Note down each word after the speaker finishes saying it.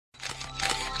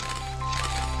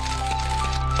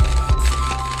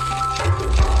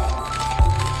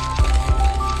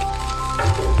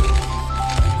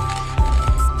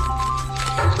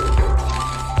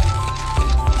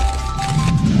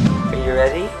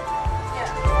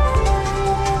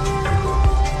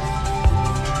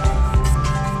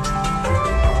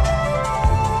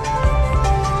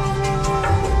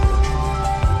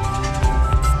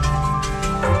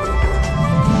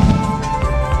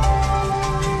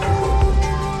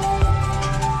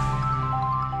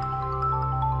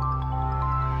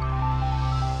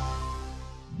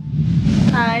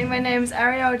my name's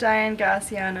Ariel Diane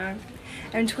Garciano.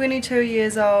 I'm 22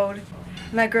 years old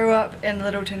and I grew up in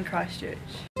Littleton, Christchurch.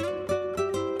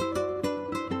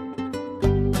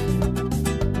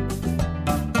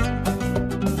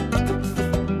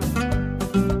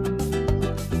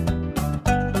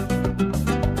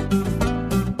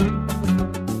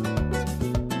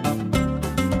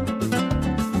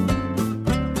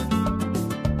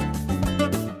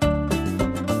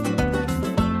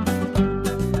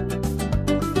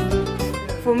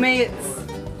 For me,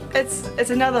 it's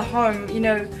another home. You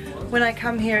know, when I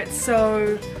come here, it's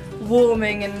so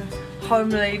warming and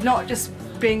homely. Not just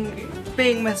being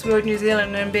Miss World New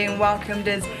Zealand and being welcomed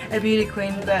as a beauty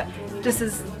queen, but just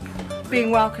as being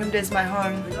welcomed as my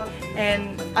home.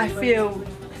 And I feel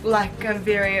like I'm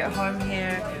very at home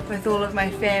here with all of my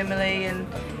family, and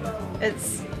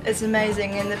it's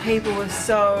amazing. And the people are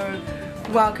so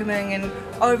welcoming and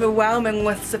overwhelming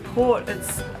with support.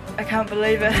 I can't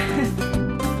believe it.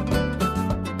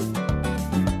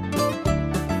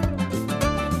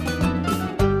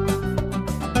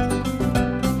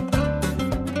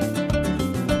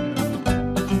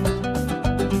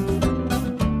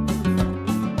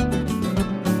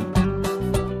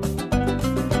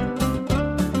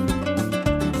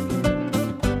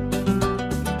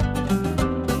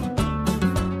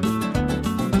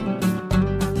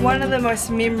 One of the most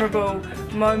memorable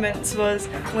moments was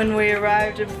when we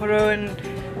arrived in Peru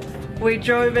and we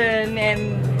drove in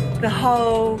and the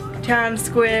whole town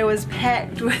square was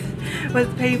packed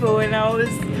with people, and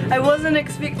I wasn't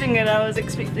expecting it. I was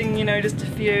expecting, you know, just a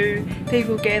few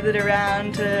people gathered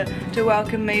around to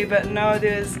welcome me, but no,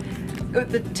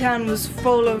 the town was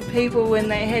full of people and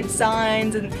they had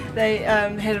signs and they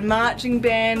had a marching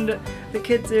band. The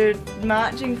kids are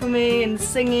marching for me and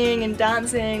singing and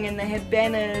dancing, and they had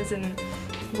banners, and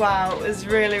wow, it was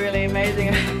really, really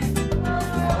amazing. Thank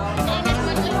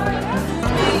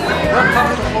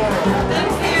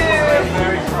you!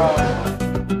 Very proud.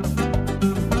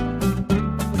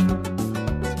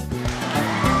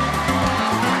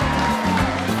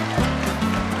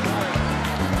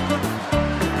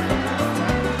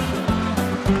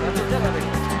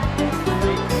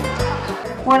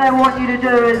 What I want you to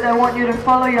do is I want you to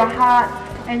follow your heart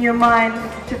and your mind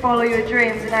to follow your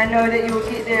dreams, and I know that you will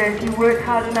get there if you work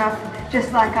hard enough,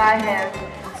 just like I have.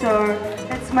 So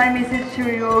that's my message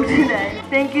to you all today.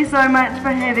 Thank you so much for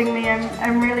having me.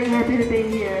 I'm really happy to be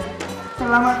here.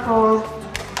 Salamat po.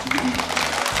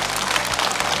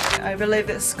 I believe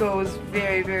that school is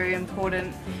very, very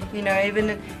important. You know,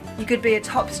 even you could be a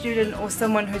top student or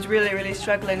someone who's really, really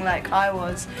struggling like I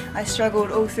was. I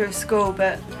struggled all through school,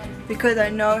 but because I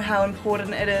know how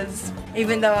important it is,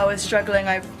 even though I was struggling,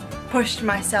 I pushed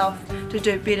myself to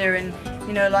do better. And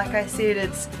you know, like I said,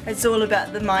 it's all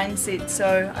about the mindset.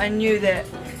 So I knew that,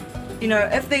 you know,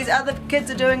 if these other kids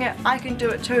are doing it, I can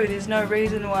do it too. There's no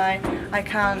reason why I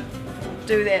can't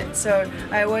do that. So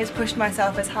I always pushed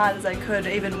myself as hard as I could,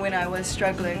 even when I was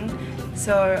struggling.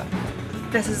 So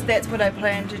that's what I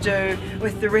plan to do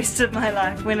with the rest of my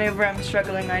life. Whenever I'm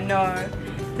struggling, I know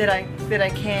that I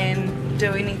can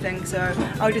do anything, so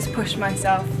I'll just push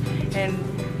myself and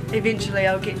eventually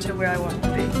I'll get to where I want to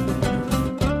be.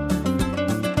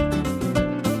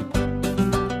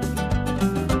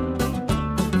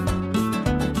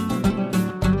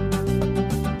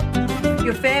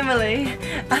 Your family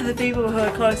are the people who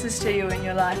are closest to you in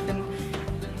your life, and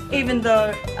even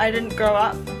though I didn't grow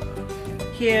up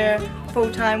here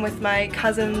full time with my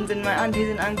cousins and my aunties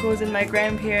and uncles and my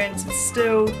grandparents, it's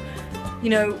still, you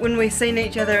know, when we've seen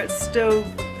each other, it's still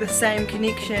the same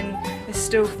connection. I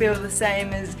still feel the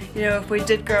same as, you know, if we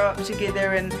did grow up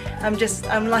together. And I'm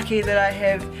lucky that I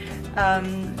have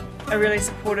a really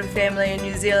supportive family in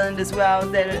New Zealand as well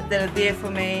that are there for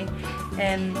me.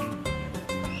 And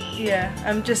yeah,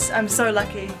 I'm so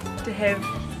lucky to have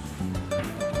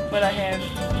what I have.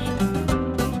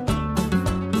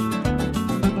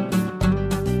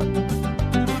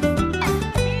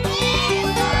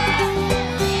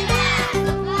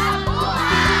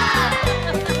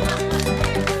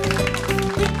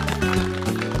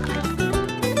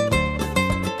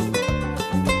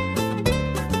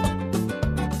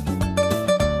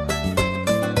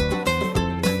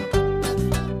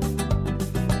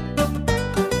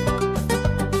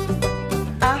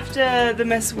 After the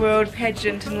Miss World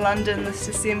pageant in London this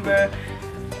December,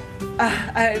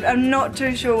 I'm not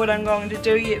too sure what I'm going to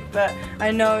do yet, but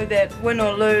I know that win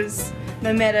or lose,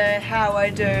 no matter how I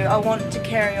do, I want to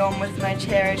carry on with my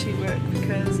charity work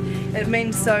because it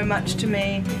means so much to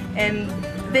me, and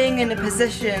being in a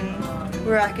position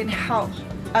where I can help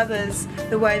others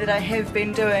the way that I have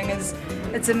been doing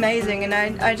it's amazing. And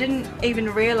I didn't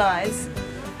even realise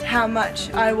how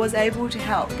much I was able to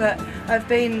help. But I've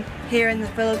been here in the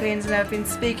Philippines and I've been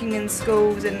speaking in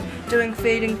schools and doing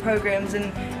feeding programs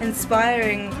and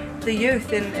inspiring the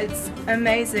youth, and it's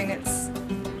amazing.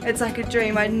 It's like a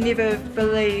dream. I never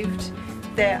believed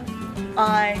that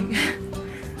I,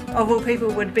 of all people,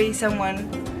 would be someone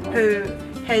who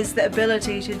has the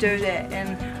ability to do that,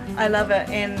 and I love it,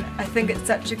 and I think it's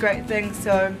such a great thing.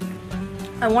 So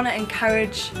I want to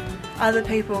encourage other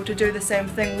people to do the same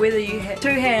thing, whether you have two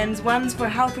hands, one's for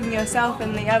helping yourself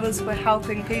and the other's for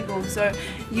helping people. So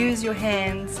use your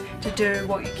hands to do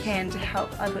what you can to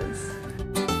help others.